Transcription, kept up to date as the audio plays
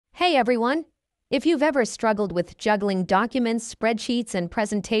Hey everyone! If you've ever struggled with juggling documents, spreadsheets, and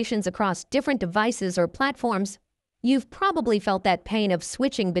presentations across different devices or platforms, you've probably felt that pain of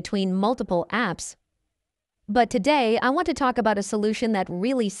switching between multiple apps. But today, I want to talk about a solution that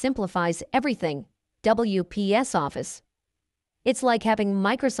really simplifies everything: WPS Office. It's like having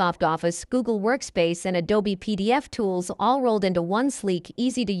Microsoft Office, Google Workspace, and Adobe PDF tools all rolled into one sleek,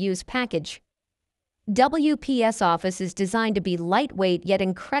 easy-to-use package. WPS Office is designed to be lightweight yet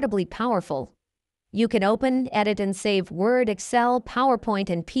incredibly powerful. You can open, edit, and save Word, Excel, PowerPoint,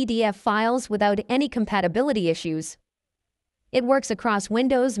 and PDF files without any compatibility issues. It works across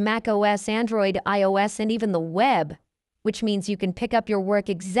Windows, Mac OS, Android, iOS, and even the web, which means you can pick up your work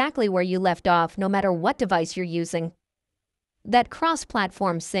exactly where you left off, no matter what device you're using. That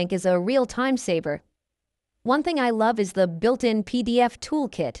cross-platform sync is a real time saver. One thing I love is the built-in PDF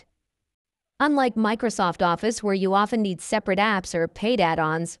toolkit. Unlike Microsoft Office, where you often need separate apps or paid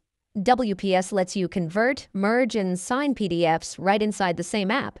add-ons, WPS lets you convert, merge, and sign PDFs right inside the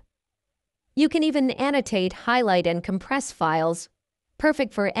same app. You can even annotate, highlight, and compress files,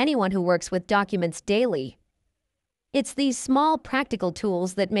 perfect for anyone who works with documents daily. It's these small, practical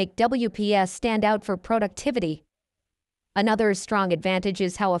tools that make WPS stand out for productivity. Another strong advantage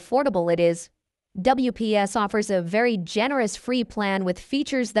is how affordable it is. WPS offers a very generous free plan with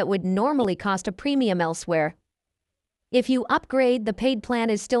features that would normally cost a premium elsewhere. If you upgrade, the paid plan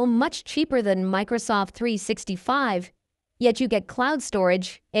is still much cheaper than Microsoft 365, yet you get cloud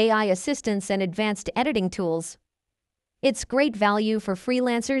storage, AI assistance, and advanced editing tools. It's great value for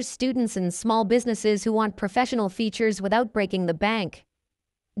freelancers, students, and small businesses who want professional features without breaking the bank.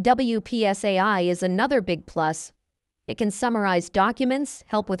 WPS AI is another big plus. It can summarize documents,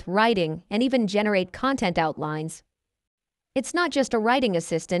 help with writing, and even generate content outlines. It's not just a writing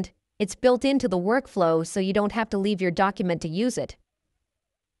assistant, it's built into the workflow so you don't have to leave your document to use it.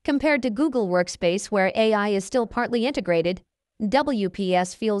 Compared to Google Workspace, where AI is still partly integrated,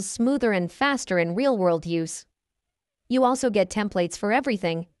 WPS feels smoother and faster in real-world use. You also get templates for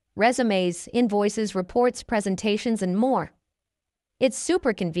everything: resumes, invoices, reports, presentations, and more. It's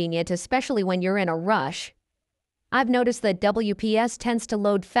super convenient, especially when you're in a rush. I've noticed that WPS tends to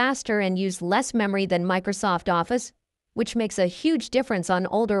load faster and use less memory than Microsoft Office, which makes a huge difference on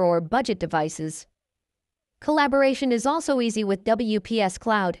older or budget devices. Collaboration is also easy with WPS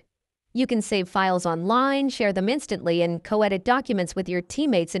Cloud. You can save files online, share them instantly, and co-edit documents with your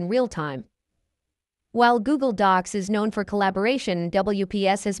teammates in real time. While Google Docs is known for collaboration,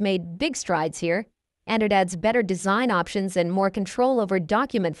 WPS has made big strides here, and it adds better design options and more control over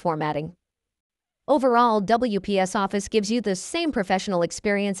document formatting. Overall, WPS Office gives you the same professional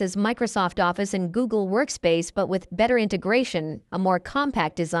experience as Microsoft Office and Google Workspace, but with better integration, a more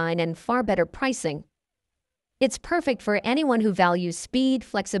compact design, and far better pricing. It's perfect for anyone who values speed,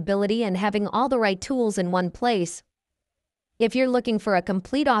 flexibility, and having all the right tools in one place. If you're looking for a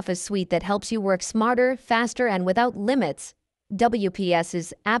complete office suite that helps you work smarter, faster, and without limits, WPS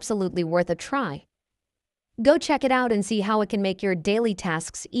is absolutely worth a try. Go check it out and see how it can make your daily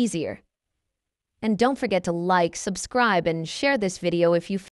tasks easier. And don't forget to like, subscribe, and share this video if you